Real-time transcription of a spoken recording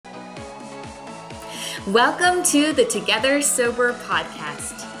Welcome to the Together Sober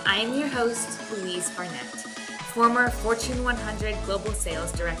podcast. I am your host, Louise Barnett, former Fortune 100 Global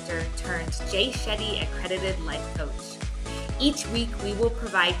Sales Director turned Jay Shetty accredited life coach. Each week, we will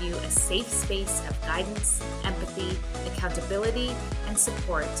provide you a safe space of guidance, empathy, accountability, and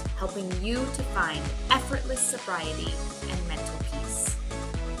support, helping you to find effortless sobriety and mental peace.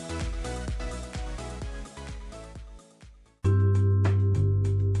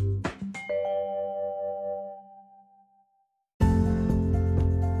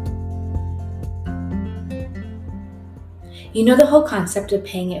 You know the whole concept of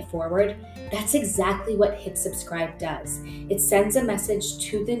paying it forward? That's exactly what Hit Subscribe does. It sends a message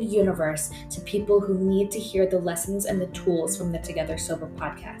to the universe to people who need to hear the lessons and the tools from the Together Sober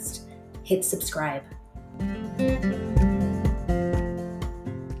podcast. Hit subscribe.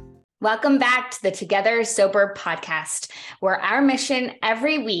 Welcome back to the Together Sober podcast, where our mission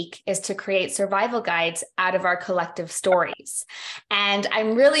every week is to create survival guides out of our collective stories. And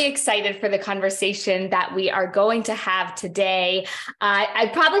I'm really excited for the conversation that we are going to have today.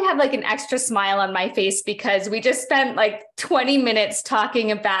 I probably have like an extra smile on my face because we just spent like 20 minutes talking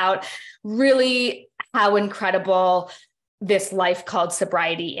about really how incredible this life called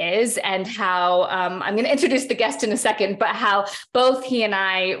sobriety is, and how I'm going to introduce the guest in a second, but how both he and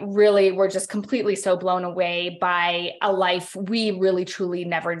I really were just completely so blown away by a life we really truly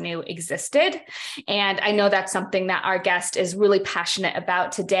never knew existed. And I know that's something that our guest is really passionate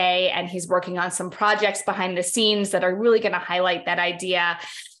about today, and he's working on some projects behind the scenes that are really going to highlight that idea.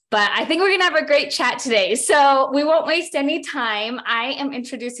 But I think we're going to have a great chat today. So we won't waste any time. I am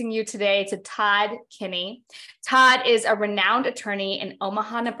introducing you today to Todd Kinney. Todd is a renowned attorney in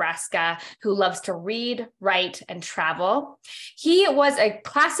Omaha, Nebraska, who loves to read, write, and travel. He was a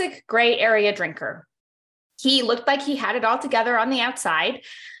classic gray area drinker. He looked like he had it all together on the outside,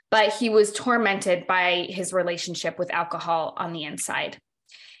 but he was tormented by his relationship with alcohol on the inside.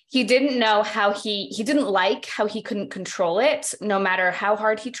 He didn't know how he didn't like how he couldn't control it, no matter how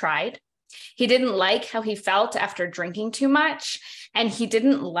hard he tried. He didn't like how he felt after drinking too much. And he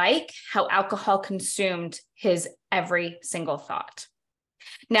didn't like how alcohol consumed his every single thought.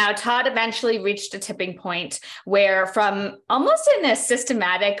 Now, Todd eventually reached a tipping point where, from almost in a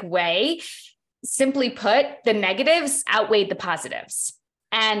systematic way, simply put, the negatives outweighed the positives.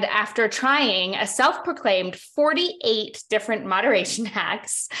 And after trying a self-proclaimed 48 different moderation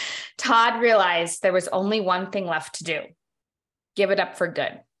hacks, Todd realized there was only one thing left to do: give it up for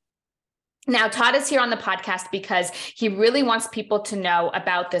good. Now, Todd is here on the podcast because he really wants people to know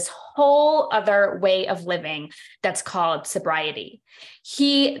about this whole other way of living that's called sobriety.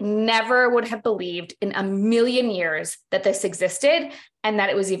 He never would have believed in a million years that this existed and that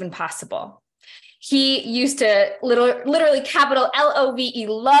it was even possible. He used to literally capital LOVE,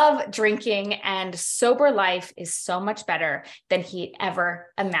 love drinking, and sober life is so much better than he ever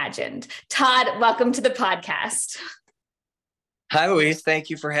imagined. Todd, welcome to the podcast. Hi, Louise. Thank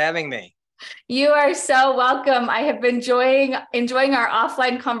you for having me. You are so welcome. I have been enjoying our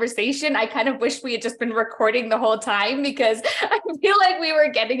offline conversation. I kind of wish we had just been recording the whole time, because I feel like we were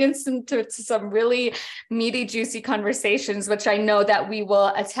getting into some really meaty, juicy conversations, which I know that we will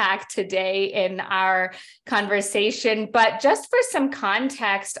attack today in our conversation. But just for some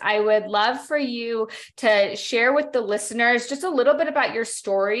context, I would love for you to share with the listeners just a little bit about your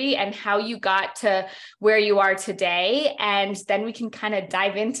story and how you got to where you are today. And then we can kind of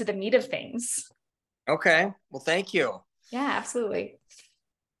dive into the meat of things. Okay. Well, thank you. Yeah, absolutely.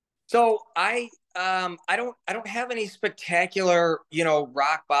 So I don't have any spectacular,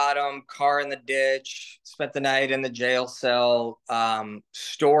 rock bottom, car in the ditch, spent the night in the jail cell,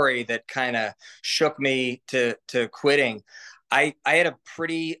 story that kind of shook me to quitting. I had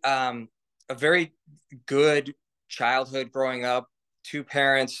a very good childhood growing up, 2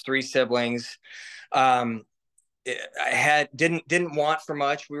 parents, 3 siblings. I didn't want for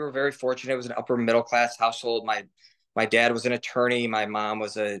much. We were very fortunate. It was an upper middle class household. My dad was an attorney. My mom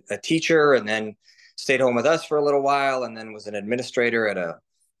was a teacher, and then stayed home with us for a little while, and then was an administrator at a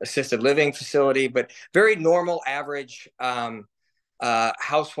assisted living facility. But very normal, average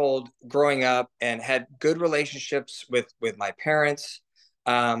household growing up, and had good relationships with my parents.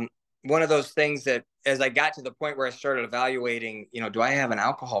 One of those things that, as I got to the point where I started evaluating, do I have an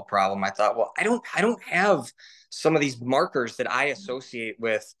alcohol problem? I thought, well, I don't have some of these markers that I associate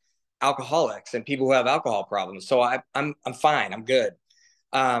with alcoholics and people who have alcohol problems. So I'm fine. I'm good.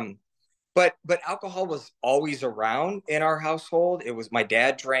 But alcohol was always around in our household. It was, my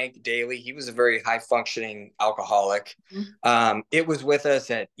dad drank daily. He was a very high functioning alcoholic. It was with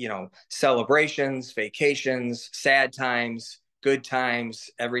us at, celebrations, vacations, sad times, good times,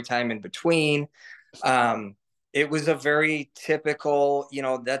 every time in between. It was a very typical,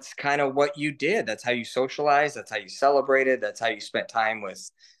 that's kind of what you did. That's how you socialized. That's how you celebrated. That's how you spent time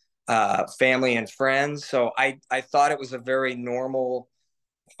with family and friends. So I thought it was a very normal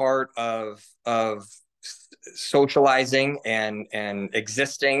part of socializing and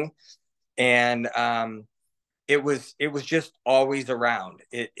existing. And it was just always around.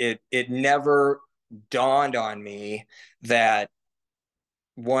 It never dawned on me that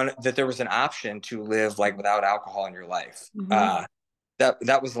there was an option to live like without alcohol in your life. Mm-hmm.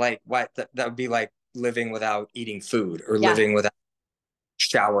 That was like that would be like living without eating food or Yeah. living without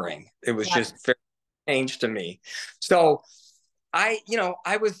showering. It was Yeah. just very strange to me. So I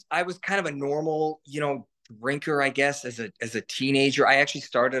was kind of a normal, drinker, I guess, as a teenager. I actually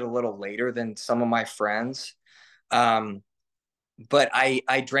started a little later than some of my friends. Um, but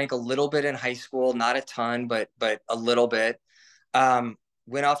I drank a little bit in high school, not a ton, but a little bit.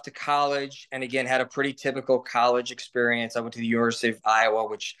 Went off to college, and again had a pretty typical college experience. I went to the University of Iowa,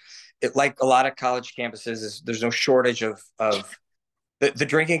 which, like a lot of college campuses, there's no shortage of the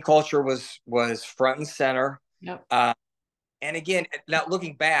drinking culture was front and center. Yep. And again, now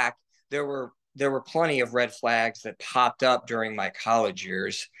looking back, there were plenty of red flags that popped up during my college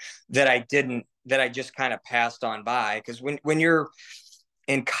years that I just kind of passed on by, because when you're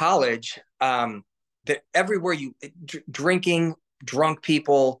in college, that everywhere drinking, drunk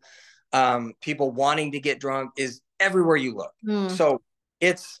people, people wanting to get drunk is everywhere you look. Mm. So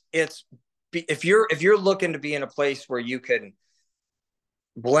it's if you're looking to be in a place where you can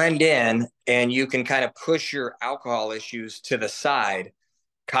blend in and you can kind of push your alcohol issues to the side,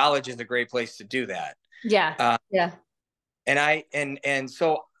 college is a great place to do that. Yeah. Uh, Yeah. and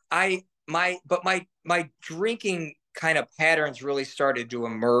so my drinking kind of patterns really started to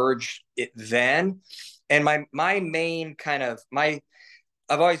emerge then. And my main kind of my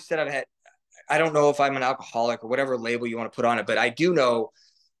I've always said I don't know if I'm an alcoholic or whatever label you want to put on it, but I do know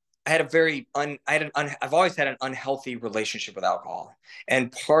I had a very I've always had an unhealthy relationship with alcohol.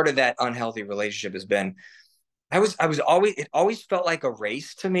 And part of that unhealthy relationship has been I was always it always felt like a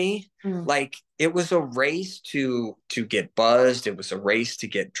race to me. Mm. Like it was a race to get buzzed. It was a race to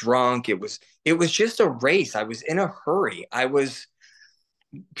get drunk. It was just a race. I was in a hurry.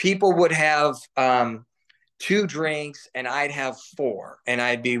 People would have two drinks and I'd have four, and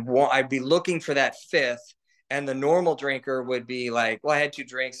I'd be looking for that fifth, and the normal drinker would be like, well, I had two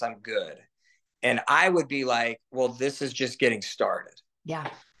drinks, I'm good. And I would be like, well, this is just getting started. Yeah.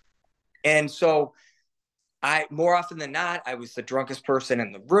 And so I more often than not, I was the drunkest person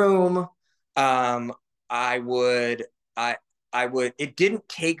in the room. Um, I would, I would. It didn't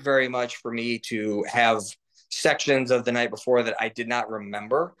take very much for me to have sections of the night before that I did not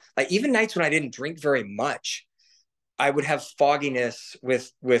remember. Like even nights when I didn't drink very much, I would have fogginess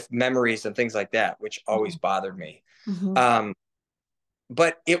with memories and things like that, which always bothered me. Mm-hmm. Um,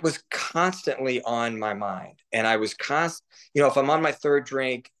 but it was constantly on my mind, and I was if I'm on my third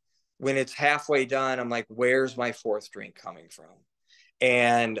drink, when it's halfway done, I'm like, where's my fourth drink coming from?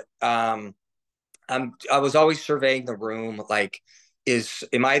 And I was always surveying the room, like,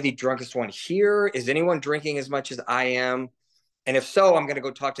 am I the drunkest one here? Is anyone drinking as much as I am? And if so, I'm going to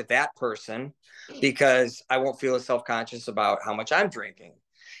go talk to that person, because I won't feel as self-conscious about how much I'm drinking.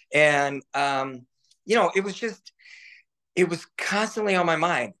 And it was constantly on my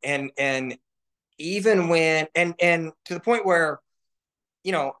mind. And even when and to the point where,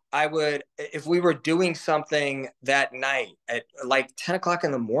 I would, if we were doing something that night at like 10 o'clock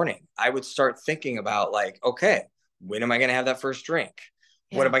in the morning, I would start thinking about, like, okay, when am I going to have that first drink?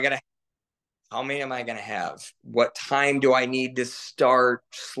 What Yeah. am I going to, how many am I going to have? What time do I need to start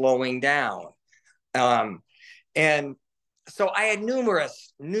slowing down? Um, and so I had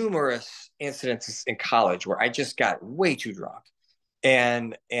numerous incidents in college where I just got way too drunk.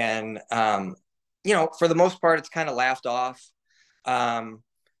 And for the most part, it's kind of laughed off.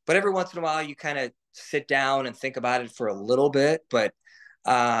 But every once in a while, you kind of sit down and think about it for a little bit. But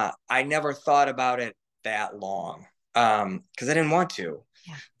I never thought about it that long, because I didn't want to.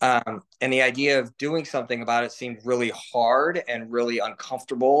 Yeah. And the idea of doing something about it seemed really hard and really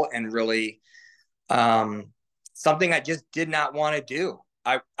uncomfortable and really something I just did not want to do.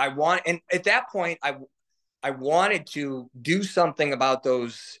 And at that point, I wanted to do something about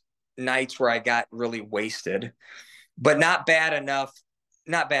those nights where I got really wasted, but not bad enough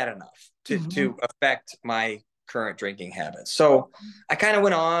to Mm-hmm. to affect my current drinking habits. So I kind of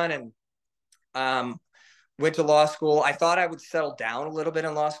went on and went to law school. I thought I would settle down a little bit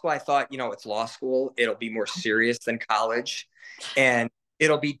in law school. I thought, it's law school. It'll be more serious than college, and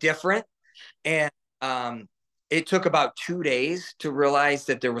it'll be different. And it took about 2 days to realize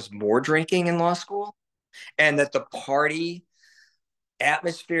that there was more drinking in law school, and that the party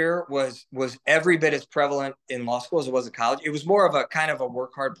atmosphere was every bit as prevalent in law school as it was in college. It was more of a kind of a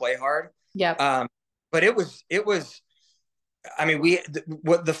work hard, play hard. Yep. But it was. I mean,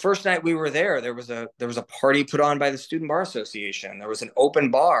 the first night we were there was a party put on by the Student Bar Association. There was an open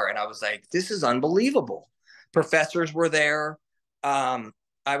bar, and I was like, this is unbelievable. Professors were there.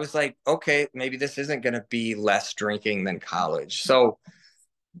 I was like, okay, maybe this isn't going to be less drinking than college. So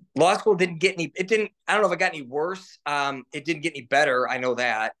law school didn't get any, I don't know if it got any worse. It didn't get any better. I know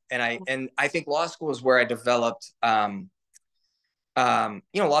that. And I think law school is where I developed, law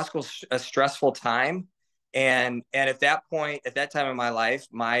school's a stressful time. And at that point, at that time in my life,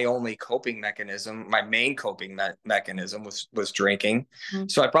 my only coping mechanism, my main coping mechanism was drinking. Mm-hmm.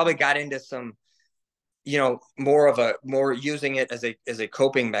 So I probably got into some, more using it as a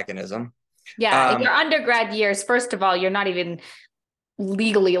coping mechanism. Yeah. In your undergrad years, first of all, you're not even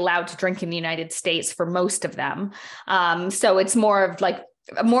legally allowed to drink in the United States for most of them. So it's more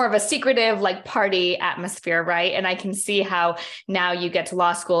of a secretive, like, party atmosphere, right? And I can see how now you get to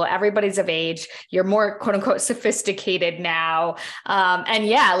law school, everybody's of age, you're more quote unquote sophisticated now. And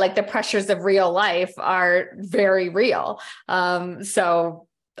yeah, like, the pressures of real life are very real. So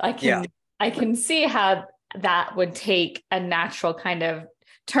I can see how that would take a natural kind of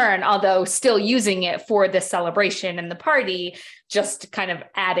turn, although still using it for the celebration and the party, just kind of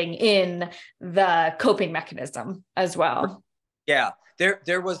adding in the coping mechanism as well. Yeah.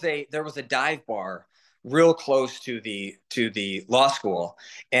 There was a dive bar real close to the law school.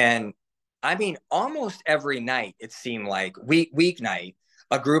 And I mean, almost every night, it seemed like weeknight,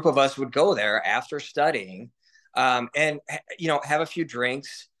 a group of us would go there after studying, and, have a few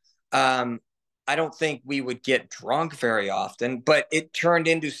drinks. I don't think we would get drunk very often, but it turned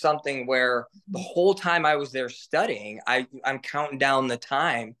into something where the whole time I was there studying, I'm counting down the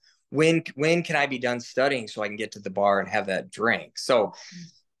time. When can I be done studying so I can get to the bar and have that drink? So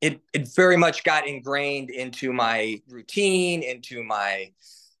it very much got ingrained into my routine, into my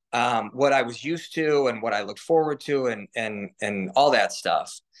what I was used to and what I looked forward to, and all that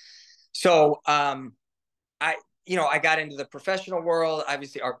stuff. So I got into the professional world.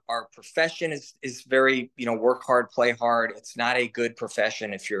 Obviously, our profession is very, work hard, play hard. It's not a good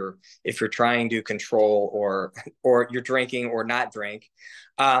profession if you're trying to control or you're drinking or not drink,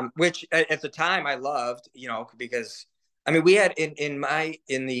 which at the time I loved, because I mean, we had in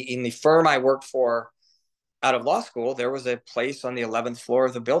the firm I worked for out of law school, there was a place on the 11th floor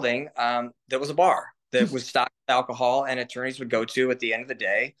of the building that was a bar that was stocked with alcohol, and attorneys would go to at the end of the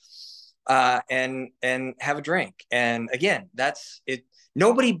day. And have a drink. And again, that's it.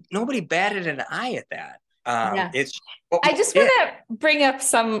 Nobody batted an eye at that. It's I just want to bring up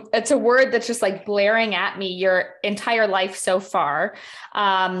it's a word that's just like blaring at me your entire life so far.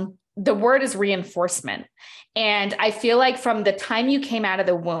 The word is reinforcement. And I feel like from the time you came out of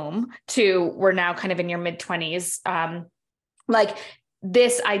the womb to we're now kind of in your mid-20s, like,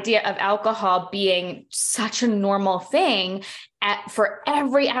 this idea of alcohol being such a normal thing for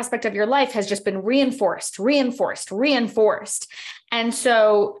every aspect of your life has just been reinforced. And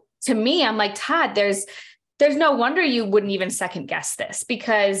so to me, I'm like, Todd, there's no wonder you wouldn't even second guess this,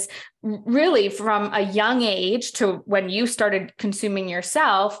 because really from a young age to when you started consuming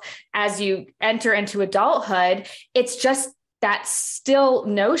yourself, as you enter into adulthood, it's just that still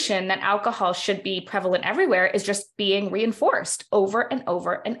notion that alcohol should be prevalent everywhere is just being reinforced over and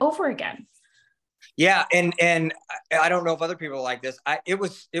over and over again. Yeah. And I don't know if other people are like this.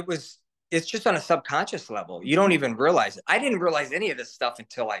 It's just on a subconscious level. You don't even realize it. I didn't realize any of this stuff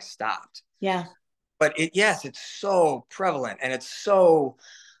until I stopped. Yeah. But it's so prevalent, and it's so,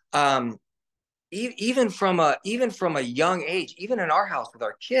 even from a young age, even in our house with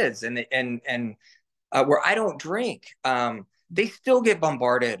our kids and where I don't drink, they still get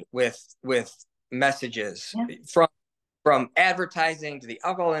bombarded with messages from advertising to the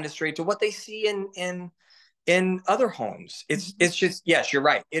alcohol industry to what they see in other homes. It's just, yes, you're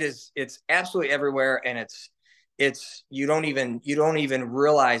right. It's absolutely everywhere, and it's you don't even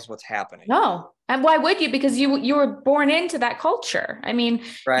realize what's happening. No. And why would you? Because you were born into that culture. I mean,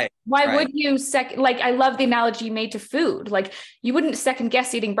 right. Why would you I love the analogy you made to food. Like, you wouldn't second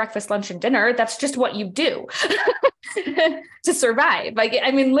guess eating breakfast, lunch, and dinner. That's just what you do to survive. Like,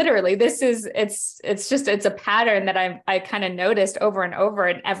 I mean, literally, it's a pattern that I kind of noticed over and over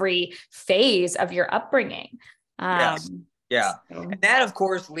in every phase of your upbringing. Yes. Yeah. And that, of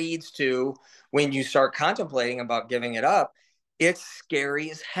course, leads to when you start contemplating about giving it up, it's scary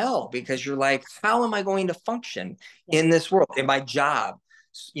as hell, because you're like, how am I going to function in this world, in my job?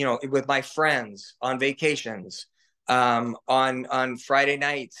 with my friends on vacations, on Friday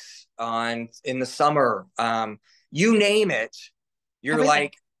nights, in the summer, you name it. You're Everything.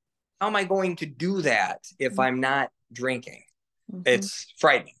 like, how am I going to do that if I'm not drinking? Mm-hmm. It's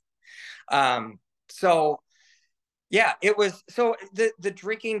frightening. So yeah, it was. So the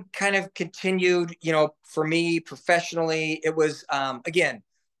drinking kind of continued, for me professionally. It was, again,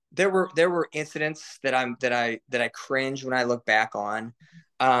 there were incidents that I cringe when I look back on,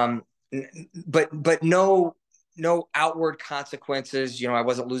 but no outward consequences. I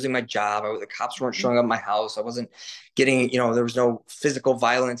wasn't losing my job. The cops weren't showing up at my house. I wasn't getting, there was no physical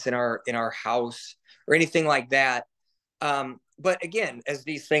violence in our house or anything like that. But again, as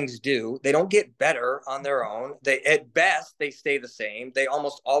these things do, they don't get better on their own. At best, they stay the same. They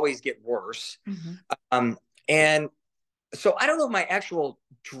almost always get worse. Mm-hmm. And so I don't know if my actual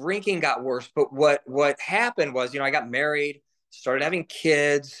drinking got worse, but what happened was, I got married, started having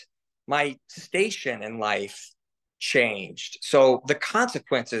kids. My station in life changed. So the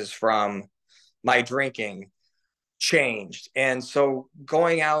consequences from my drinking changed. And so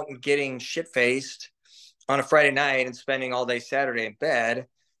going out and getting shit-faced on a Friday night and spending all day Saturday in bed,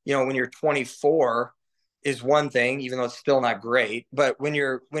 when you're 24 is one thing, even though it's still not great. But when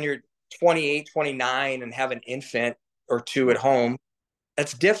you're 28, 29 and have an infant or two at home,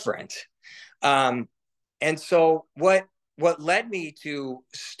 that's different. And so what led me to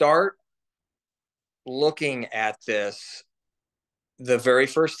start looking at this the very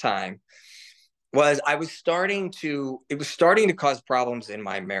first time was it was starting to cause problems in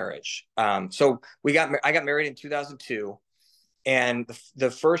my marriage. So I got married in 2002. And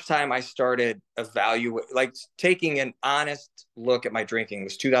the first time I started taking an honest look at my drinking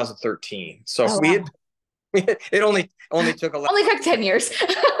was 2013. So it only took 11. Only took 10 years.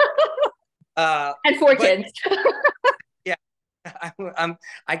 And 4 kids. Yeah.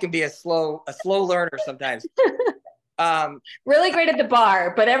 I can be a slow learner sometimes. Really great at the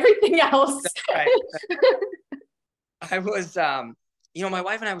bar, but everything else. Right. I was, my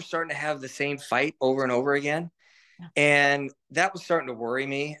wife and I were starting to have the same fight over and over again. And that was starting to worry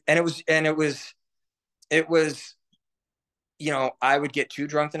me. And it was, I would get too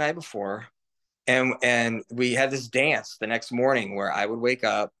drunk the night before. And we had this dance the next morning where I would wake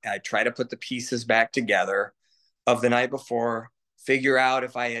up and I'd try to put the pieces back together of the night before, figure out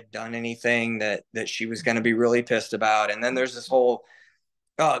if I had done anything that she was going to be really pissed about. And then there's this whole,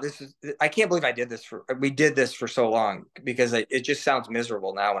 I can't believe we did this for so long, because it just sounds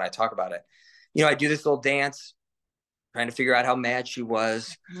miserable now when I talk about it. I do this little dance trying to figure out how mad she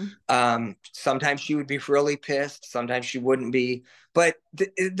was. Mm-hmm. Sometimes she would be really pissed. Sometimes she wouldn't be, but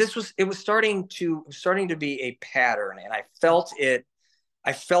it was starting to be a pattern, and I felt it.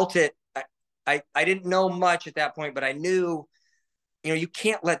 I didn't know much at that point, but I knew, you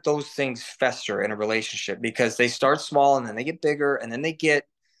can't let those things fester in a relationship, because they start small and then they get bigger, and then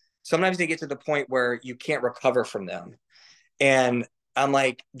sometimes they get to the point where you can't recover from them. And I'm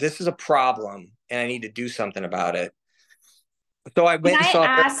like, this is a problem and I need to do something about it. So I went and saw.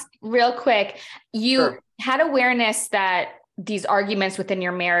 Can I ask real quick, you had awareness that these arguments within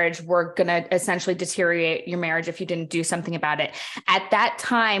your marriage were going to essentially deteriorate your marriage if you didn't do something about it. At that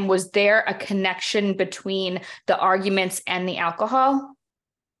time, was there a connection between the arguments and the alcohol?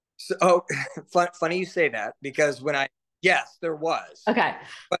 So, funny you say that, because yes, there was. Okay.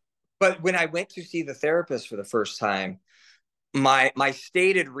 But when I went to see the therapist for the first time, my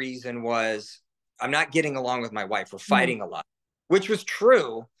stated reason was, I'm not getting along with my wife. We're fighting a lot, which was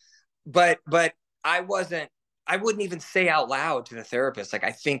true. But I wouldn't even say out loud to the therapist, like,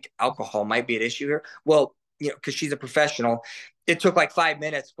 I think alcohol might be an issue here. Well, because she's a professional, it took like 5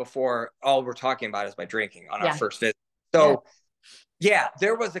 minutes before all we're talking about is my drinking on our first visit. So yeah,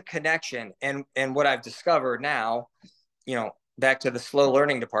 there was a connection. And what I've discovered now, back to the slow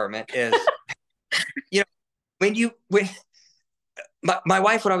learning department, is, when my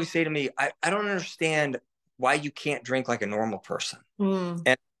wife would always say to me, I don't understand why you can't drink like a normal person.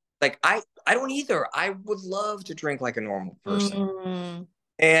 And like, I don't either. I would love to drink like a normal person.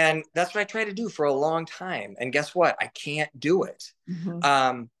 And that's what I tried to do for a long time. And guess what? I can't do it.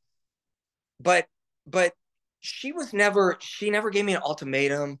 But she never gave me an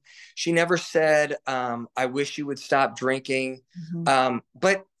ultimatum. She never said, I wish you would stop drinking.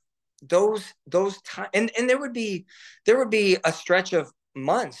 But those times, and there would be a stretch of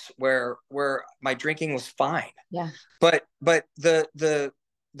months where my drinking was fine. Yeah. But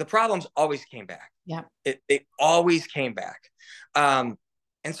the problems always came back. Yeah. It always came back.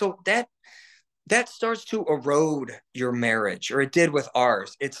 And so that starts to erode your marriage, or it did with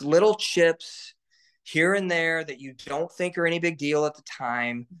ours. It's little chips here and there that you don't think are any big deal at the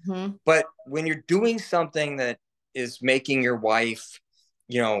time. Mm-hmm. But when you're doing something that is making your wife,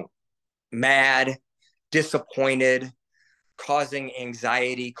 mad, disappointed, causing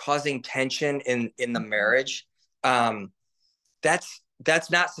anxiety, causing tension in the marriage, that's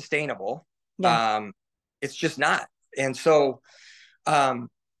not sustainable. Yeah. It's just not. And so,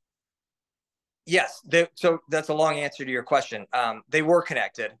 yes, so that's a long answer to your question. They were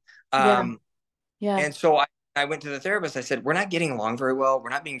connected. Yeah. Yeah. And so I went to the therapist. I said, we're not getting along very well. We're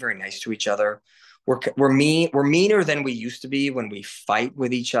not being very nice to each other. We're meaner than we used to be when we fight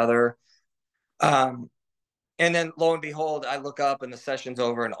with each other. And then lo and behold, I look up and the session's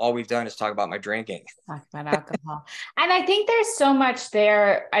over and all we've done is talk about my drinking. Talk about alcohol. And I think there's so much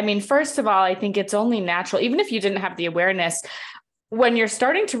there. I mean, first of all, I think it's only natural, even if you didn't have the awareness, when you're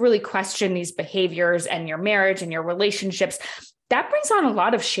starting to really question these behaviors and your marriage and your relationships, that brings on a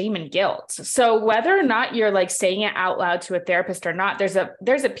lot of shame and guilt. So whether or not you're like saying it out loud to a therapist or not, there's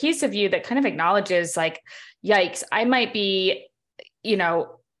a piece of you that kind of acknowledges like, yikes, I might be,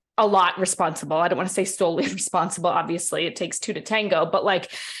 a lot responsible. I don't want to say solely responsible. Obviously, it takes two to tango, but like,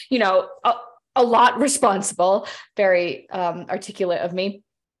 a lot responsible, very articulate of me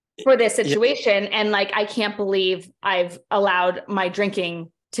for this situation. And like, I can't believe I've allowed my drinking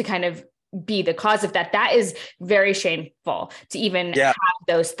to kind of be the cause of that. That is very shameful to even have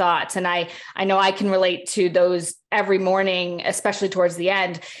those thoughts. And I know I can relate to those every morning, especially towards the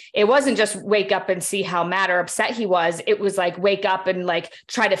end. It wasn't just wake up and see how mad or upset he was. It was like, wake up and like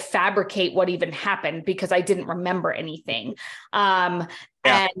try to fabricate what even happened because I didn't remember anything. And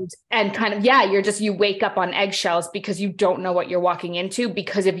kind of, you wake up on eggshells because you don't know what you're walking into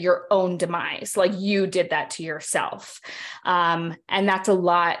because of your own demise. Like you did that to yourself. And that's a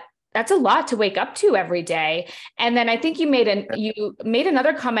lot. That's a lot to wake up to every day. And then I think you made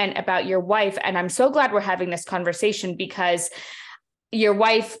another comment about your wife. And I'm so glad we're having this conversation because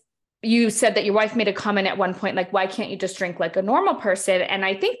you said that your wife made a comment at one point, like, why can't you just drink like a normal person? And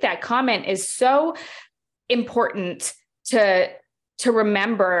I think that comment is so important to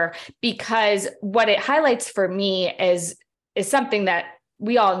remember because what it highlights for me is something that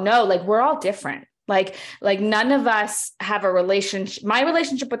we all know, like we're all different. Like none of us have a relationship. My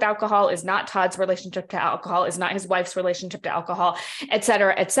relationship with alcohol is not Todd's relationship to alcohol, is not his wife's relationship to alcohol, et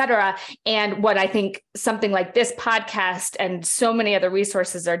cetera, et cetera. And what I think something like this podcast and so many other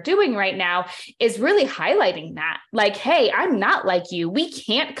resources are doing right now is really highlighting that. Like, hey, I'm not like you. We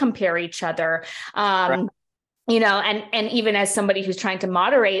can't compare each other. Right. And even as somebody who's trying to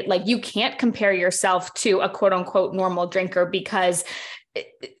moderate, like you can't compare yourself to a quote unquote normal drinker because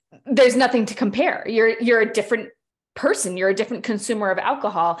there's nothing to compare. You're a different person. You're a different consumer of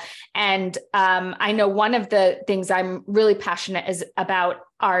alcohol. And I know one of the things I'm really passionate is about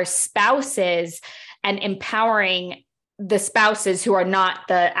our spouses and empowering the spouses who are not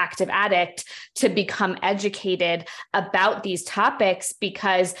the active addict to become educated about these topics.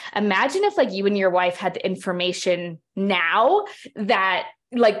 Because imagine if like you and your wife had the information now that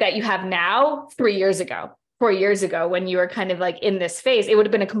you have now 3 years ago. 4 years ago, when you were kind of like in this phase, it would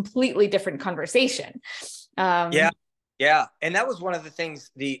have been a completely different conversation. Yeah. And that was one of the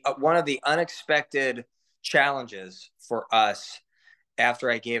things, one of the unexpected challenges for us after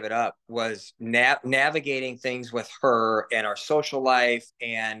I gave it up was navigating things with her and our social life.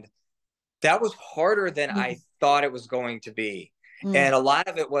 And that was harder than I thought it was going to be. And a lot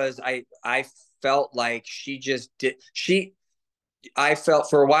of it was, I felt like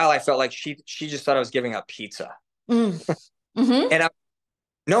for a while, I felt like she just thought I was giving up pizza. And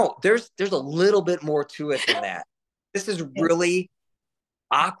no, there's a little bit more to it than that. This is really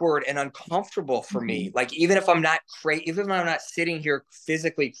awkward and uncomfortable for me. Like, even if I'm not sitting here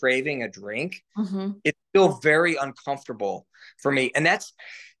physically craving a drink, it's still very uncomfortable for me. And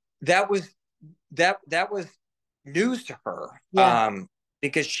that was news to her.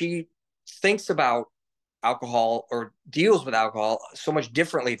 Because she thinks about alcohol or deals with alcohol so much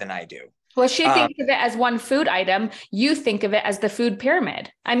differently than I do. Well, she thinks of it as one food item. You think of it as the food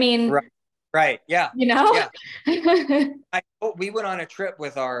pyramid. I mean, right. Yeah. Yeah. We went on a trip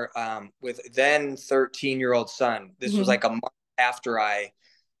with our, with then 13-year-old son. This was like a month after I,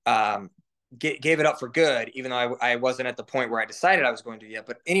 gave it up for good, even though I wasn't at the point where I decided I was going to yet.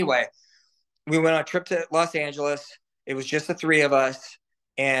 But anyway, we went on a trip to Los Angeles. It was just the three of us.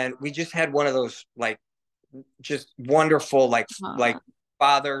 And we just had one of those, like, just wonderful, like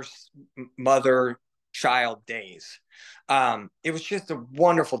father, mother, child days. It was just a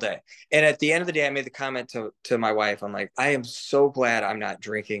wonderful day. And at the end of the day, I made the comment to my wife, I'm like, I am so glad I'm not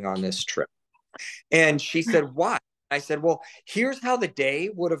drinking on this trip. And she said, why? I said, well, here's how the day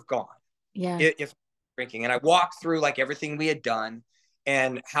would have gone. Yeah. If drinking. And I walked through like everything we had done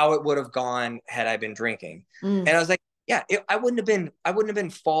and how it would have gone had I been drinking. And I was like, yeah, I wouldn't have been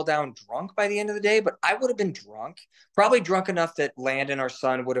fall down drunk by the end of the day, but I would have been drunk, probably drunk enough that Landon, our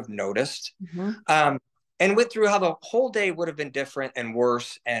son, would have noticed. And went through how the whole day would have been different and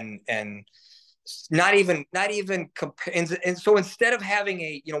worse and not even and so instead of having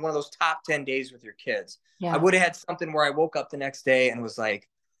a, one of those top 10 days with your kids, I would have had something where I woke up the next day and was like,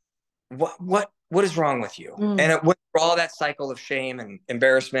 what is wrong with you? And it went through all that cycle of shame and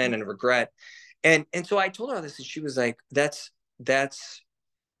embarrassment and regret. And so I told her this, and she was like, that's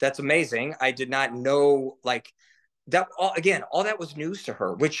amazing. I did not know, like, that all that was news to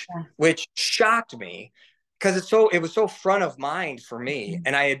her, which shocked me, because it was so front of mind for me.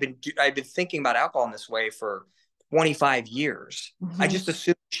 And I'd been thinking about alcohol in this way for 25 years. I just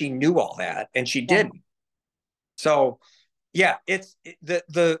assumed she knew all that, and she didn't. So yeah,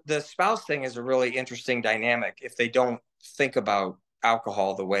 the spouse thing is a really interesting dynamic if they don't think about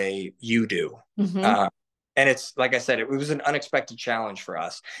alcohol the way you do. And it's, like I said, it was an unexpected challenge for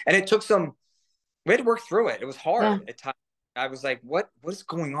us, and we had to work through it. It was hard at times. I was like, what's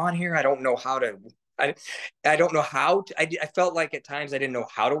going on here? I don't know how to, I don't know how to, I felt like at times I didn't know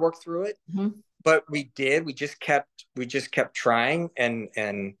how to work through it, but we did. We just kept trying,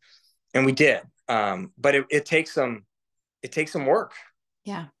 and we did. But it takes some work.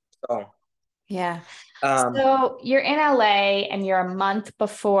 Yeah. So, yeah. So you're in LA and you're a month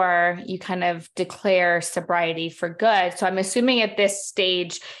before you kind of declare sobriety for good. So I'm assuming at this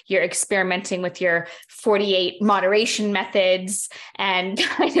stage, you're experimenting with your 48 moderation methods and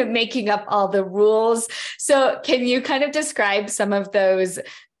kind of making up all the rules. So can you kind of describe some of those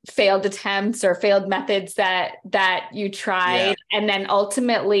failed attempts or failed methods that you tried? And then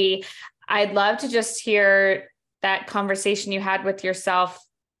ultimately, I'd love to just hear that conversation you had with yourself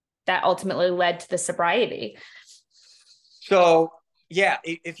that ultimately led to the sobriety. So yeah,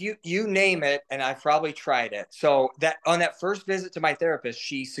 if you name it, and I've probably tried it. So that on that first visit to my therapist,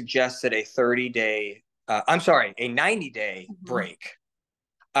 she suggested a 90-day break,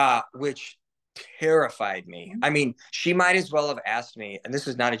 which terrified me. I mean, she might as well have asked me, and this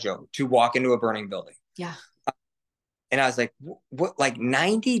is not a joke, to walk into a burning building. Yeah. And I was like, what, like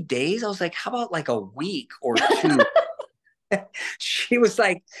 90 days? I was like, how about like a week or two? She was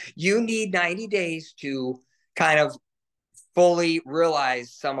like, you need 90 days to kind of fully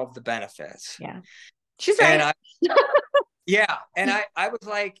realize some of the benefits. Yeah. She's right. And I was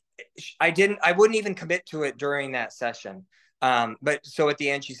like, I wouldn't even commit to it during that session. But so at the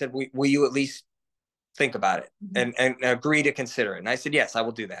end, she said, will you at least think about it and agree to consider it? And I said, yes, I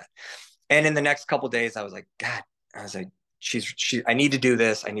will do that. And in the next couple of days, I was like, God, I was like, I need to do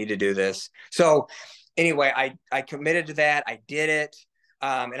this. I need to do this. So anyway, I committed to that. I did it.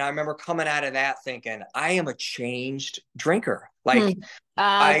 And I remember coming out of that thinking, I am a changed drinker. Like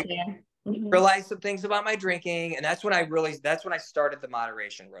I realized some things about my drinking. And that's when I started the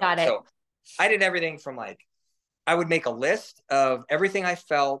moderation road. Got it. So I did everything from like, I would make a list of everything I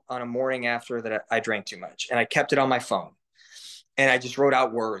felt on a morning after that I drank too much. And I kept it on my phone. And I just wrote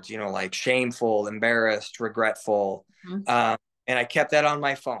out words, like shameful, embarrassed, regretful. And I kept that on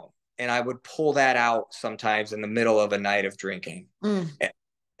my phone. And I would pull that out sometimes in the middle of a night of drinking. And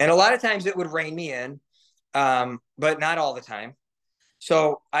a lot of times it would rein me in, but not all the time.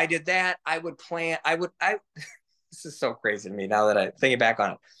 So I did that. This is so crazy to me now that I'm thinking back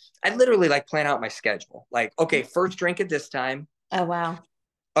on it. I literally like plan out my schedule. Like, okay, first drink at this time. Oh, wow.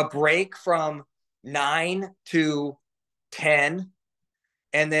 A break from 9 to 10.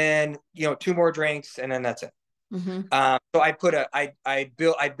 And then, 2 more drinks, and then that's it. So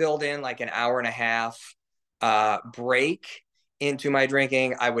I build in like an hour and a half break into my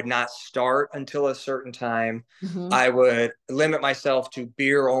drinking. I would not start until a certain time. I would limit myself to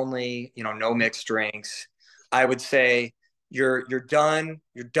beer only, no mixed drinks. I would say you're done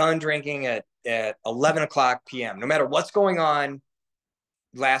drinking at 11 o'clock PM. No matter what's going on,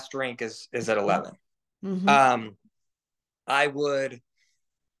 last drink is at 11. I would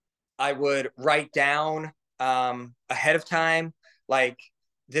write down ahead of time, like,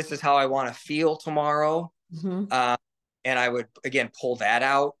 this is how I want to feel tomorrow. And I would, again, pull that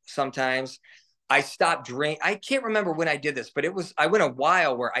out sometimes. I stopped drink. I can't remember when I did this, but I went a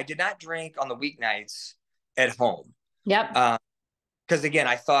while where I did not drink on the weeknights at home. Yep. Because again,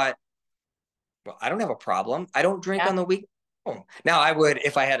 I thought, well, I don't have a problem. I don't drink on the week. Now I would,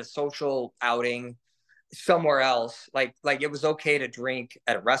 if I had a social outing somewhere else, like it was okay to drink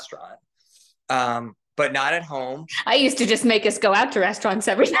at a restaurant. But not at home. I used to just make us go out to restaurants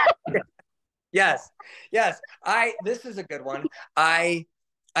every night. Yes. This is a good one. I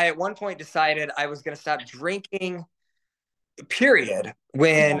I at one point decided I was going to stop drinking, period,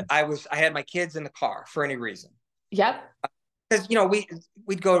 when I had my kids in the car for any reason. Yep. Because,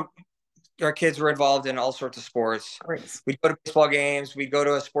 we'd go, our kids were involved in all sorts of sports. Words. We'd go to baseball games. We'd go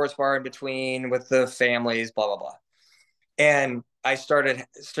to a sports bar in between with the families, blah, blah, blah. And I started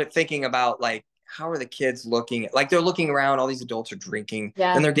thinking about, like, how are the kids looking? Like, they're looking around, all these adults are drinking,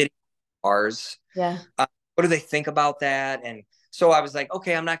 and they're getting bars. Yeah. What do they think about that? And so I was like,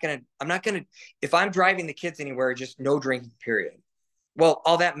 okay, I'm not gonna, if I'm driving the kids anywhere, just no drinking, period. Well,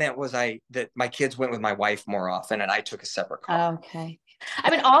 all that meant was that my kids went with my wife more often, and I took a separate car. Okay.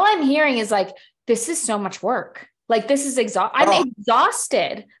 I mean, all I'm hearing is like, this is so much work. Like, this is I'm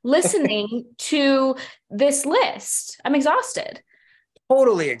exhausted listening to this list. I'm exhausted.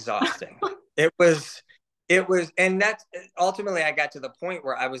 Totally exhausting. It was, and that's ultimately I got to the point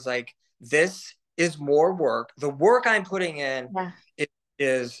where I was like, this is more work. The work I'm putting in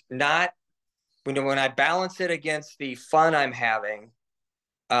is not, when I balance it against the fun I'm having,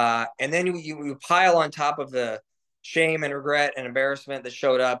 and then you pile on top of the shame and regret and embarrassment that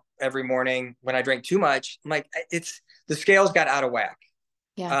showed up every morning when I drank too much. I'm like, the scales got out of whack.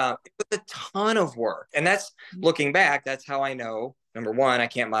 Yeah. It was a ton of work. And that's, looking back, that's how I know, number one, I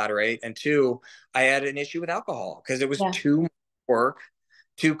can't moderate. And two, I had an issue with alcohol because it was too much work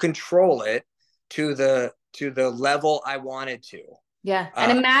to control it to the level I wanted to. Yeah.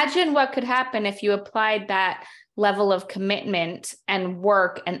 And imagine what could happen if you applied that level of commitment and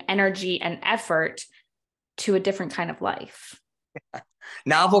work and energy and effort to a different kind of life.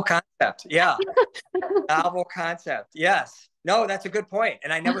 Novel concept. Yeah. Novel concept. Yes. No, that's a good point.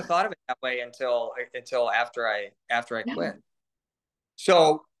 And I never thought of it that way until after I quit.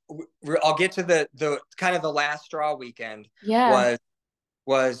 So I'll get to the kind of the last straw weekend.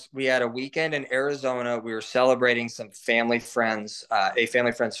 Was we had a weekend in Arizona. We were celebrating some family friends, a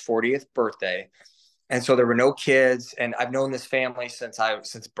family friend's 40th birthday. And so there were no kids. And I've known this family since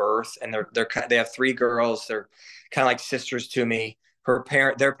birth. And they have 3 girls. They're kind of like sisters to me.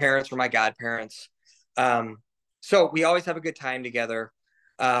 Their parents were my godparents. So we always have a good time together.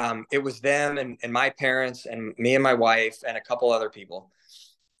 It was them and my parents and me and my wife and a couple other people.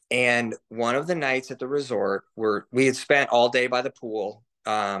 And one of the nights at the resort we had spent all day by the pool.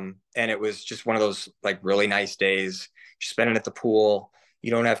 And it was just one of those like really nice days. You spend it at the pool. You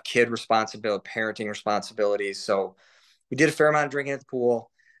don't have parenting responsibilities. So we did a fair amount of drinking at the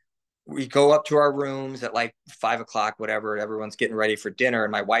pool. We go up to our rooms at like 5:00, whatever. Everyone's getting ready for dinner.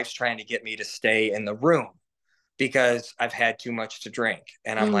 And my wife's trying to get me to stay in the room because I've had too much to drink.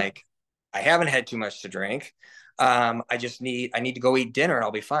 And I'm like, I haven't had too much to drink. I need to go eat dinner and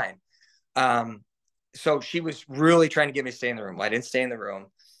I'll be fine. So she was really trying to get me to stay in the room. Well, I didn't stay in the room.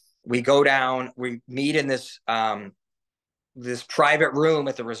 We go down, we meet in this private room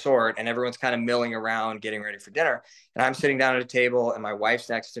at the resort, and everyone's kind of milling around getting ready for dinner. And I'm sitting down at a table and my wife's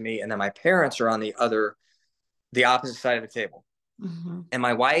next to me. And then my parents are on the opposite side of the table. Mm-hmm. And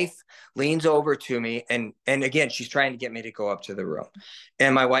my wife leans over to me and again, she's trying to get me to go up to the room.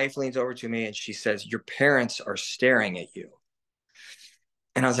 And my wife leans over to me and she says, "Your parents are staring at you."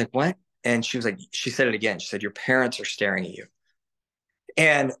 And I was like, "What?" And she said it again. She said, "Your parents are staring at you."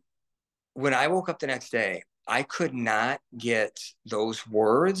 And when I woke up the next day, I could not get those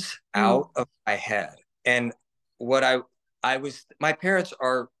words out of my head. And my parents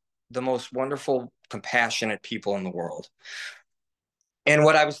are the most wonderful, compassionate people in the world. And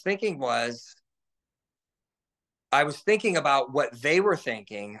what I was thinking about what they were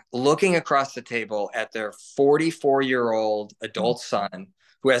thinking, looking across the table at their 44-year-old adult son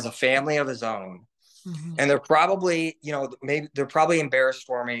who has a family of his own. Mm-hmm. And they're probably, maybe they're probably embarrassed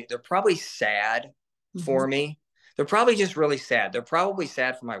for me. They're probably sad for me. They're probably just really sad. They're probably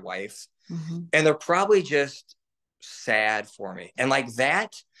sad for my wife. Mm-hmm. And they're probably just sad for me. And like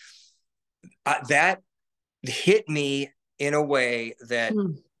that hit me in a way that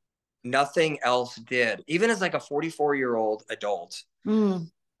nothing else did. Even as like a 44-year-old adult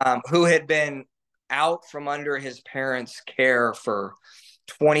who had been out from under his parents' care for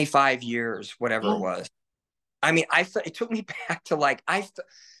 25 years, whatever it was. I mean, it took me back to like,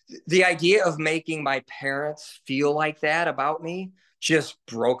 the idea of making my parents feel like that about me just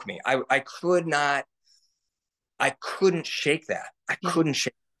broke me. I couldn't shake that. I couldn't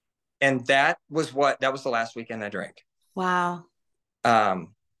shake it. And that was the last weekend I drank. Wow.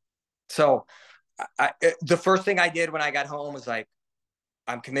 So the first thing I did when I got home was like,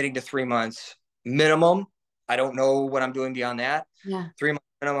 I'm committing to 3 months minimum. I don't know what I'm doing beyond that. 3 months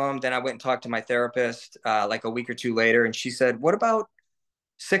minimum. Then I went and talked to my therapist like a week or two later. And she said, "What about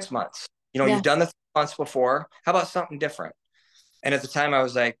 6 months? You've done the 3 months before. How about something different?" And at the time I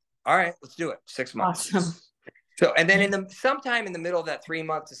was like, all right, let's do it. 6 months. Awesome. So, and then sometime in the middle of that 3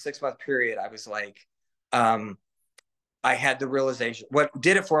 month to 6 month period, I was like, I had the realization. What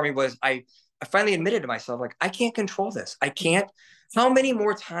did it for me was I finally admitted to myself, like, I can't control this. I can't. How many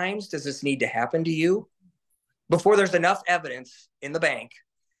more times does this need to happen to you before there's enough evidence in the bank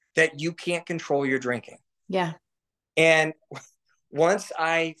that you can't control your drinking? Yeah. And once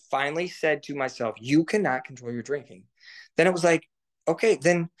I finally said to myself, you cannot control your drinking, then it was like, okay,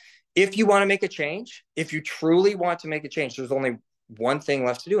 then if you want to make a change, if you truly want to make a change, there's only one thing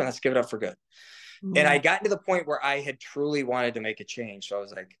left to do, and that's give it up for good. And I got to the point where I had truly wanted to make a change. So I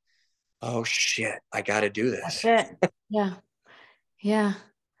was like, oh shit, I got to do this. That's it. Yeah. Yeah.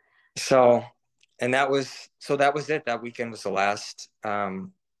 So, and that was it. That weekend was the last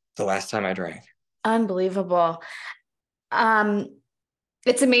time I drank. Unbelievable.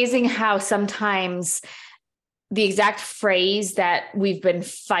 It's amazing how sometimes the exact phrase that we've been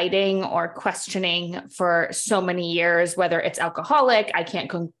fighting or questioning for so many years, whether it's alcoholic, I can't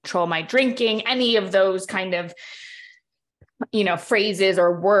control my drinking, any of those kind of, phrases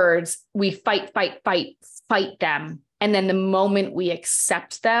or words, we fight them. And then the moment we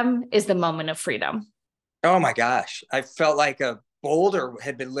accept them is the moment of freedom. Oh my gosh. I felt like a boulder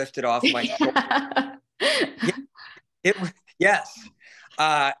had been lifted off my shoulder. Yes.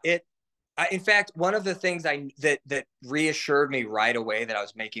 In fact, one of the things that reassured me right away that I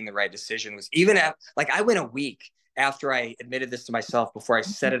was making the right decision was even I went a week after I admitted this to myself before I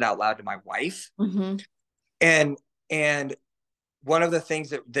said it out loud to my wife. Mm-hmm. And one of the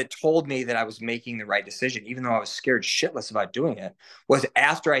things that told me that I was making the right decision, even though I was scared shitless about doing it, was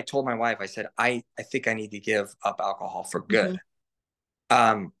after I told my wife, I said, I think I need to give up alcohol for good.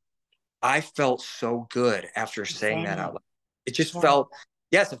 Mm-hmm. I felt so good after saying that out loud. It just felt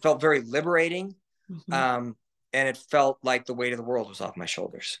very liberating. Mm-hmm. And it felt like the weight of the world was off my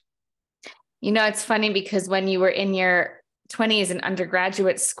shoulders. It's funny because when you were in your 20s in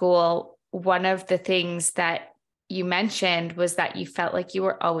undergraduate school, one of the things that you mentioned was that you felt like you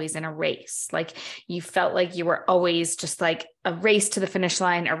were always in a race. Like you felt like you were always just like a race to the finish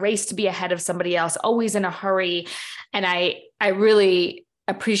line, a race to be ahead of somebody else, always in a hurry. And I really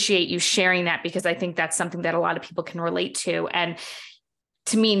appreciate you sharing that, because I think that's something that a lot of people can relate to. And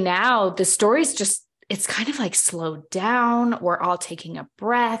to me now, the story's just, it's kind of like slowed down. We're all taking a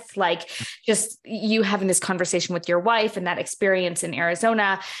breath, like just you having this conversation with your wife and that experience in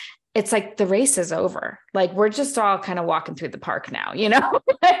Arizona. It's like the race is over. Like we're just all kind of walking through the park now, Yeah.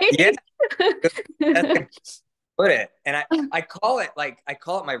 Put it. And I call it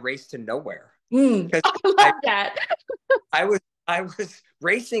my race to nowhere. I love that. I was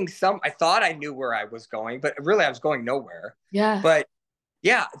racing I thought I knew where I was going, but really I was going nowhere. Yeah. But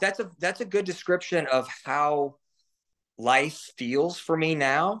yeah, that's a good description of how life feels for me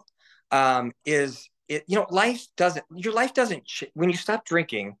now. Your life doesn't, when you stop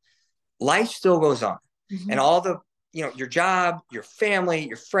drinking, life still goes on. Mm-hmm. And all the, your job, your family,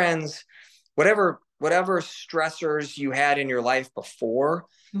 your friends, whatever stressors you had in your life before,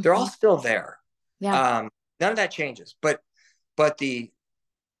 mm-hmm. they're all still there. Yeah. None of that changes, but the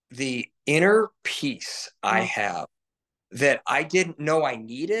inner peace I have that I didn't know I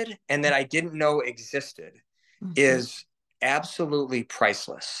needed and that I didn't know existed mm-hmm. is absolutely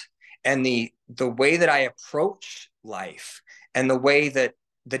priceless. And the way that I approach life and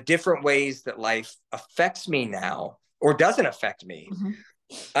the different ways that life affects me now or doesn't affect me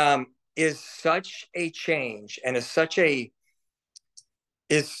mm-hmm. Is such a change and is such a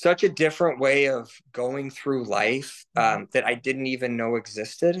different way of going through life that I didn't even know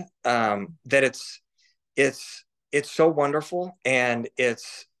existed. That it's so wonderful, and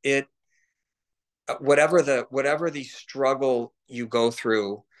whatever the struggle you go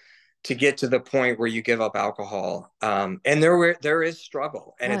through to get to the point where you give up alcohol. And there is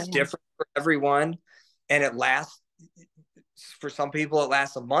struggle, and it's different for everyone. And it lasts, for some people, it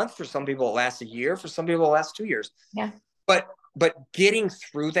lasts a month. For some people, it lasts a year. For some people, it lasts 2 years. Yeah. But getting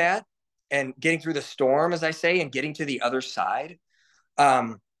through that and getting through the storm, as I say, and getting to the other side,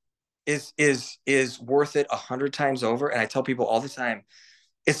 is worth it 100 times over. And I tell people all the time,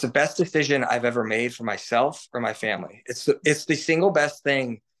 it's the best decision I've ever made for myself or my family. It's the single best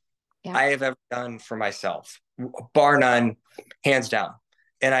thing I have ever done for myself, bar none, hands down.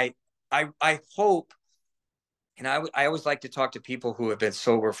 And I hope, and I always like to talk to people who have been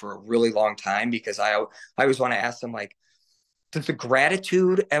sober for a really long time, because I always want to ask them, like, does the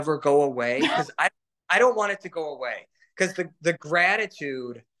gratitude ever go away? Because I don't want it to go away, because the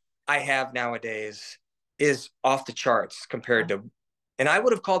gratitude I have nowadays is off the charts compared to, and I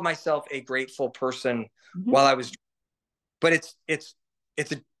would have called myself a grateful person mm-hmm. while I was, but it's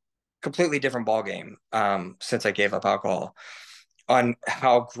a completely different ballgame since I gave up alcohol, on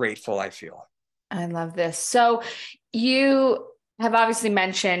how grateful I feel. I love this. So you have obviously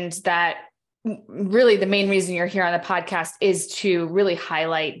mentioned that really the main reason you're here on the podcast is to really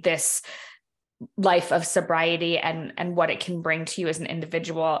highlight this life of sobriety and what it can bring to you as an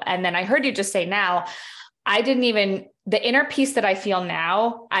individual. And then I heard you just say now, the inner peace that I feel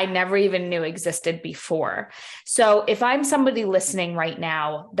now, I never even knew existed before. So if I'm somebody listening right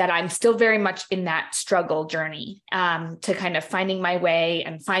now that I'm still very much in that struggle journey, to kind of finding my way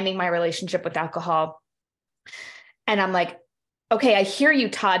and finding my relationship with alcohol, and I'm like, okay, I hear you,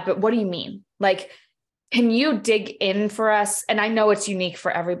 Todd, but what do you mean? Like, can you dig in for us? And I know it's unique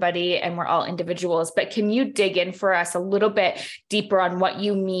for everybody and we're all individuals, but can you dig in for us a little bit deeper on what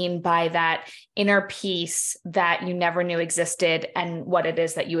you mean by that inner peace that you never knew existed and what it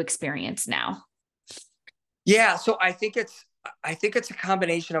is that you experience now? Yeah. So I think it's a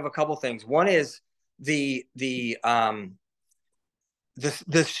combination of a couple things. One is the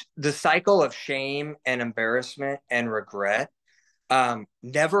cycle of shame and embarrassment and regret,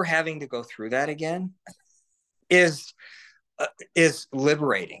 never having to go through that again is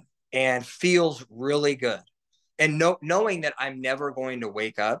liberating and feels really good. And knowing that I'm never going to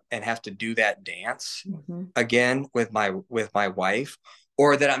wake up and have to do that dance again with my wife,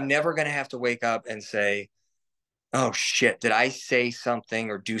 or that I'm never going to have to wake up and say, oh shit, did I say something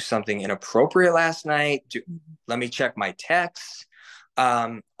or do something inappropriate last night? Let me check my texts.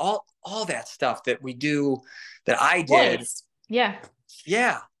 All that stuff that we do, that I did. Yeah.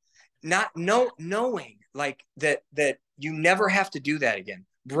 Yeah. Knowing like that you never have to do that again.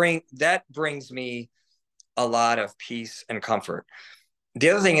 Brings me a lot of peace and comfort.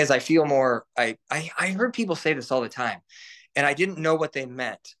 The other thing is I feel more, I heard people say this all the time, and I didn't know what they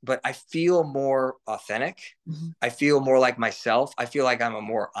meant, but I feel more authentic. I feel more like myself. I feel like I'm a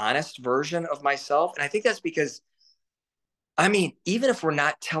more honest version of myself. And I think that's because, I mean, even if we're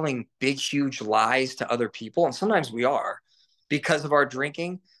not telling big, huge lies to other people, and sometimes we are because of our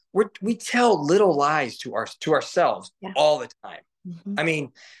drinking, we tell little lies to ourselves all the time. I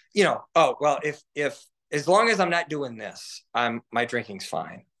mean, oh, well, if as long as I'm not doing this, my drinking's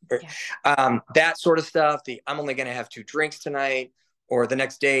fine. That sort of stuff. I'm only going to have 2 drinks tonight, or the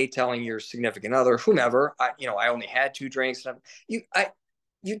next day telling your significant other, whomever, I only had 2 drinks. You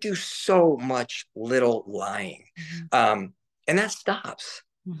do so much little lying, and that stops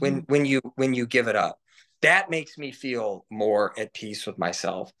when you give it up. That makes me feel more at peace with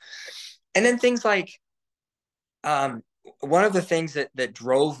myself. And then things like, one of the things that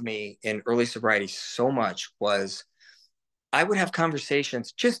drove me in early sobriety so much was I would have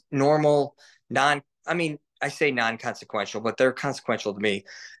conversations, just normal, I say non-consequential, but they're consequential to me.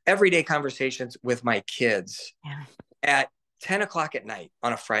 Everyday conversations with my kids at 10 o'clock at night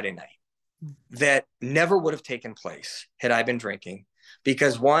on a Friday night that never would have taken place had I been drinking.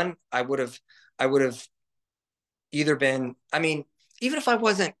 Because one, I would have either been, even if I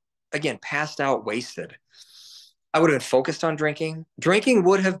wasn't, again, passed out, wasted, I would have been focused on drinking. Drinking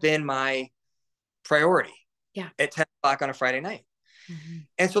would have been my priority at 10 o'clock on a Friday night.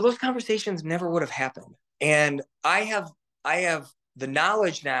 And so those conversations never would have happened. And I have the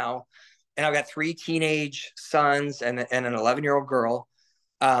knowledge now, and I've got 3 teenage sons and an 11-year-old girl.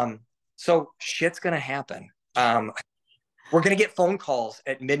 So shit's going to happen. We're going to get phone calls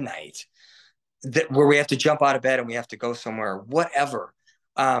at midnight where we have to jump out of bed and we have to go somewhere, whatever.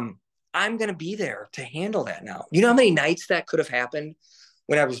 I'm going to be there to handle that now. You know how many nights that could have happened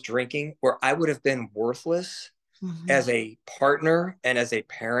when I was drinking, where I would have been worthless as a partner and as a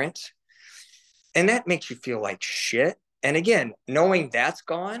parent. And that makes you feel like shit. And again, knowing that's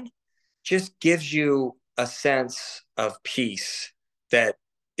gone just gives you a sense of peace that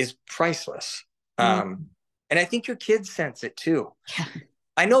is priceless. And I think your kids sense it too.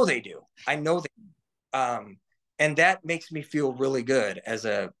 I know they do. And that makes me feel really good as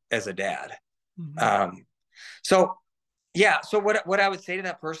a dad. So what I would say to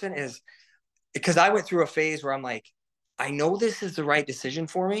that person is, because I went through a phase where I'm like, I know this is the right decision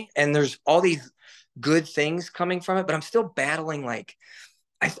for me, and there's all these good things coming from it, but I'm still battling. Like,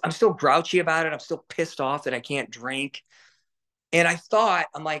 I'm still grouchy about it. I'm still pissed off that I can't drink. And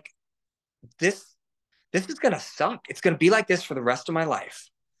I'm like, this is going to suck. It's going to be like this for the rest of my life.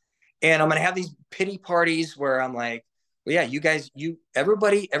 And I'm going to have these pity parties where I'm like, well, yeah, you guys,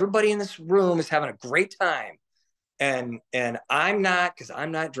 everybody in this room is having a great time. And I'm not, because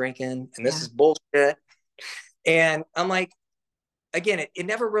I'm not drinking, and this is bullshit. And I'm like, again, it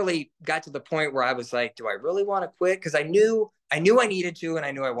never really got to the point where I was like, do I really want to quit? Because I knew I needed to, and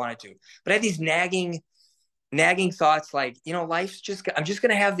I knew I wanted to. But I had these nagging nagging thoughts like, I'm just going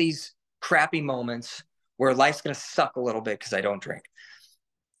to have these crappy moments where life's going to suck a little bit because I don't drink.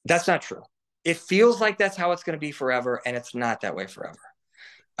 That's not true. It feels like that's how it's going to be forever, and it's not that way forever.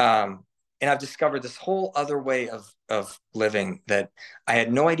 And I've discovered this whole other way of living that I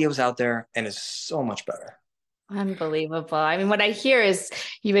had no idea was out there, and is so much better. Unbelievable. I mean, what I hear is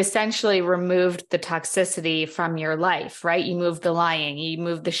you essentially removed the toxicity from your life, right? You moved the lying, you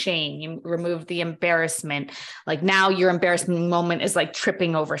moved the shame, you removed the embarrassment. Like now your embarrassment moment is like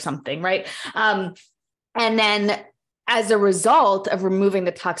tripping over something, right? And then as a result of removing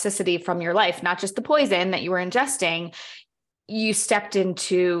the toxicity from your life, not just the poison that you were ingesting, you stepped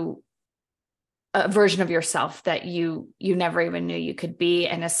into a version of yourself that you never even knew you could be.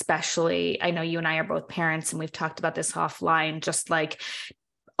 And especially, I know you and I are both parents, and we've talked about this offline, just like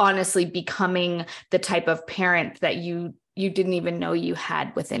honestly becoming the type of parent that you didn't even know you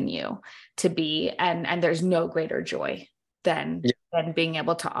had within you to be. And there's no greater joy than being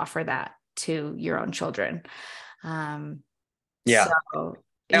able to offer that to your own children. So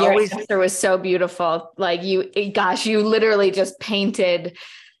your answer was so beautiful. Like you literally just painted,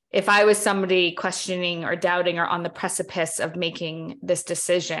 if I was somebody questioning or doubting or on the precipice of making this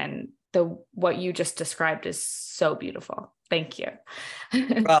decision, what you just described is so beautiful. Thank you.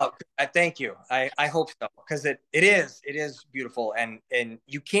 Well, thank you. I hope so, because it is beautiful, and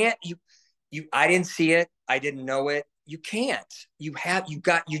you can't, I didn't see it. I didn't know it. You can't. You got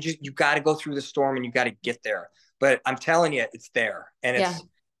to go through the storm, and you got to get there. But I'm telling you, it's there, and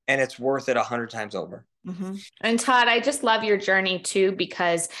it's worth it 100 times over. Mm-hmm. And Todd, I just love your journey too,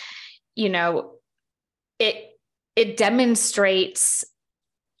 because, it demonstrates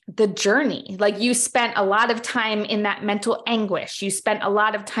the journey. Like you spent a lot of time in that mental anguish. You spent a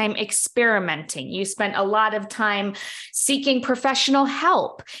lot of time experimenting. You spent a lot of time seeking professional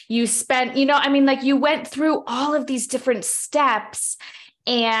help. You spent, like you went through all of these different steps,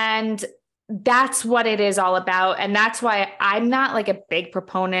 and that's what it is all about. And that's why I'm not like a big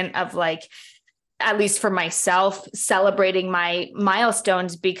proponent of like, at least for myself, celebrating my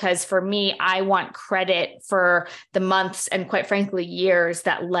milestones, because for me, I want credit for the months and quite frankly, years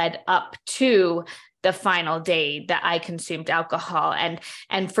that led up to the final day that I consumed alcohol.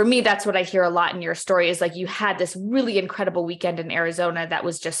 And for me, that's what I hear a lot in your story is like, you had this really incredible weekend in Arizona that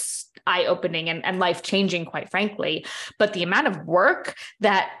was just eye-opening and life-changing, quite frankly. But the amount of work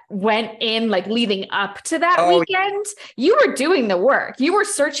that went in, like leading up to that weekend, you were doing the work. You were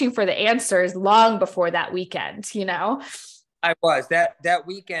searching for the answers long before that weekend, I was. That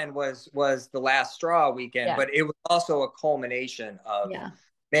weekend was the last straw weekend, but it was also a culmination of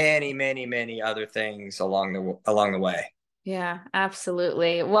many, many, many other things along the way. Yeah,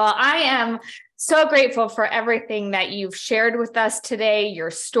 absolutely. Well, I am so grateful for everything that you've shared with us today,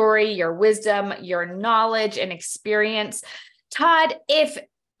 your story, your wisdom, your knowledge and experience. Todd, if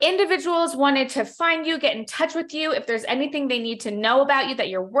individuals wanted to find you, get in touch with you, if there's anything they need to know about you that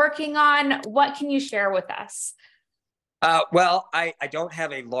you're working on, what can you share with us? Well, I don't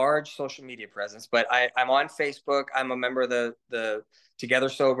have a large social media presence, but I'm on Facebook. I'm a member of the Together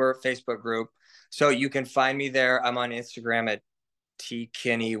Sober Facebook group. So you can find me there. I'm on Instagram at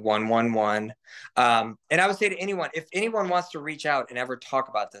tkinney111. And I would say to anyone, if anyone wants to reach out and ever talk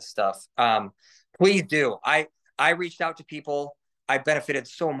about this stuff, please do. I reached out to people. I benefited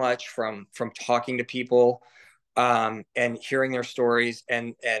so much from talking to people and hearing their stories.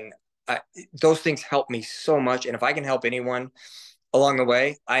 And those things help me so much. And if I can help anyone along the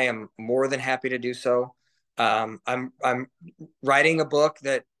way, I am more than happy to do so. I'm writing a book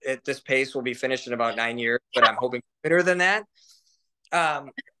that at this pace will be finished in about 9 years, but I'm hoping sooner than that.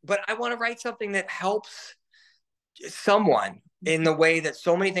 But I want to write something that helps someone in the way that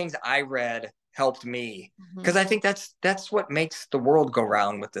so many things I read helped me. Because I think that's what makes the world go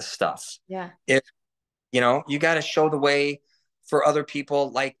round with this stuff. Yeah. If, you got to show the way for other people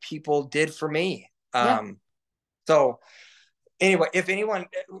like people did for me. So anyway, if anyone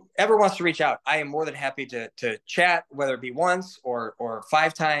ever wants to reach out, I am more than happy to chat, whether it be once or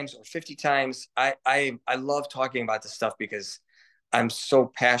 5 times or 50 times. I love talking about this stuff because I'm so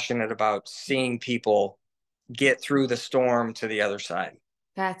passionate about seeing people get through the storm to the other side.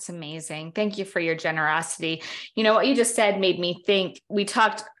 That's amazing. Thank you for your generosity. What you just said made me think. We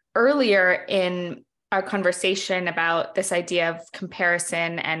talked earlier in our conversation about this idea of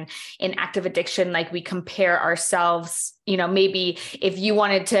comparison, and in active addiction, like we compare ourselves, maybe if you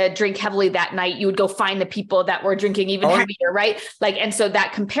wanted to drink heavily that night, you would go find the people that were drinking even heavier, right? And so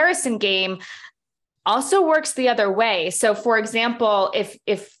that comparison game also works the other way. So for example,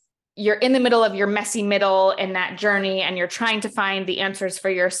 if you're in the middle of your messy middle in that journey and you're trying to find the answers for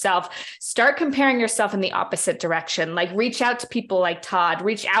yourself, start comparing yourself in the opposite direction. Like reach out to people like Todd,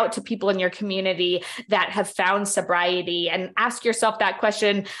 reach out to people in your community that have found sobriety and ask yourself that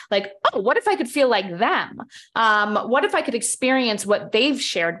question, like, oh, what if I could feel like them? What if I could experience what they've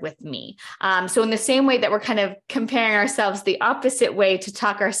shared with me? So in the same way that we're kind of comparing ourselves the opposite way to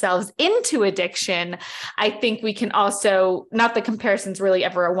talk ourselves into addiction, I think we can also, not that comparison's really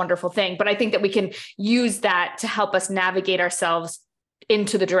ever a wonderful thing, but I think that we can use that to help us navigate ourselves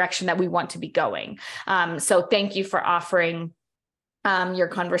into the direction that we want to be going. So thank you for offering your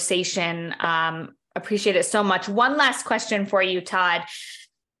conversation. Appreciate it so much. One last question for you, Todd.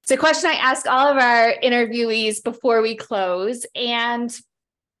 It's a question I ask all of our interviewees before we close, and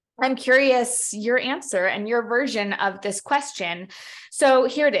I'm curious your answer and your version of this question. So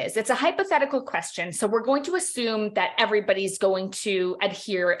here it is. It's a hypothetical question. So we're going to assume that everybody's going to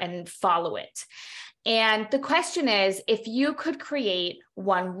adhere and follow it. And the question is, if you could create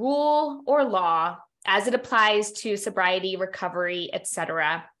one rule or law as it applies to sobriety, recovery,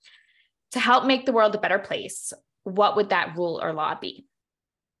 etc., to help make the world a better place, what would that rule or law be?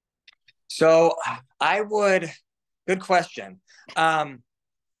 So good question.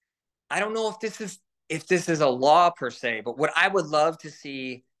 I don't know if this is a law per se, but what I would love to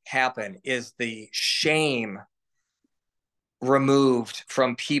see happen is the shame removed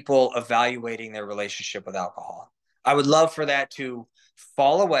from people evaluating their relationship with alcohol. I would love for that to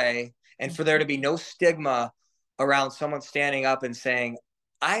fall away and for there to be no stigma around someone standing up and saying,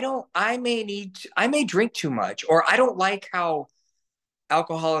 I may drink too much, or I don't like how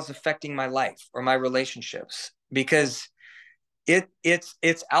alcohol is affecting my life or my relationships, because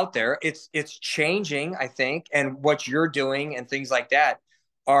it's out there. It's changing, I think, and what you're doing and things like that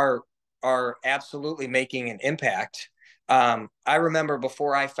are absolutely making an impact. I remember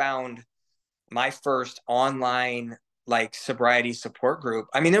before I found my first online like sobriety support group.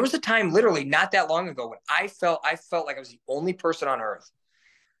 I mean, there was a time literally not that long ago when I felt like I was the only person on earth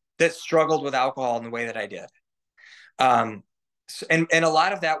that struggled with alcohol in the way that I did. And a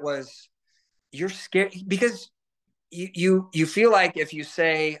lot of that was you're scared because you feel like if you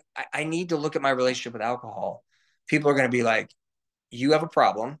say I need to look at my relationship with alcohol, people are going to be like, you have a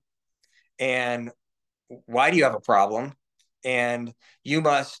problem, and why do you have a problem? And you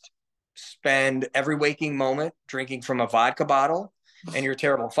must spend every waking moment drinking from a vodka bottle, and you're a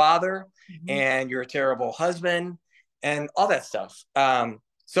terrible father, and you're a terrible husband, and all that stuff.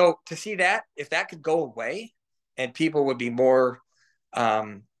 So to see that, if that could go away, and people would be more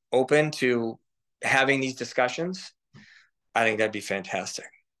open to having these discussions, I think that'd be fantastic.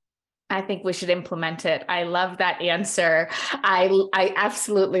 I think we should implement it. I love that answer. I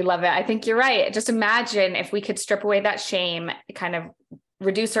absolutely love it. I think you're right. Just imagine if we could strip away that shame, kind of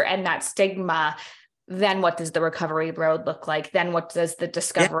reduce or end that stigma, then what does the recovery road look like? Then what does the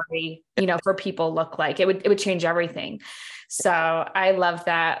discovery, for people look like? It would change everything. So I love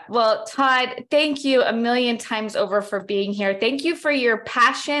that. Well, Todd, thank you a million times over for being here. Thank you for your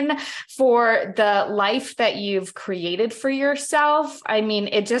passion for the life that you've created for yourself. I mean,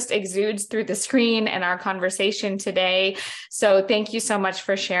 it just exudes through the screen and our conversation today. So thank you so much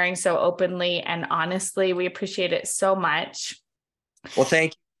for sharing so openly and honestly. We appreciate it so much. Well,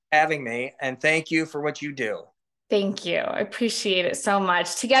 thank you for having me, and thank you for what you do. Thank you. I appreciate it so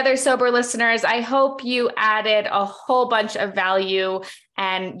much. Together, sober listeners, I hope you added a whole bunch of value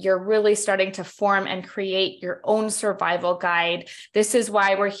and you're really starting to form and create your own survival guide. This is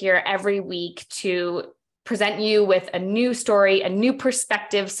why we're here every week to present you with a new story, a new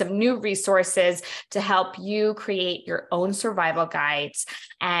perspective, some new resources to help you create your own survival guides.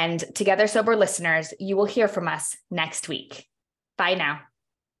 And together, sober listeners, you will hear from us next week. Bye now.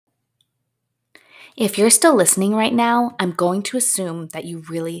 If you're still listening right now, I'm going to assume that you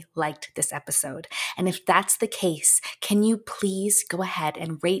really liked this episode. And if that's the case, can you please go ahead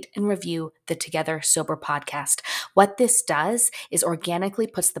and rate and review the Together Sober podcast? What this does is organically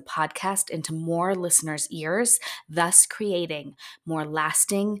puts the podcast into more listeners' ears, thus creating more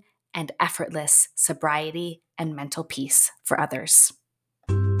lasting and effortless sobriety and mental peace for others.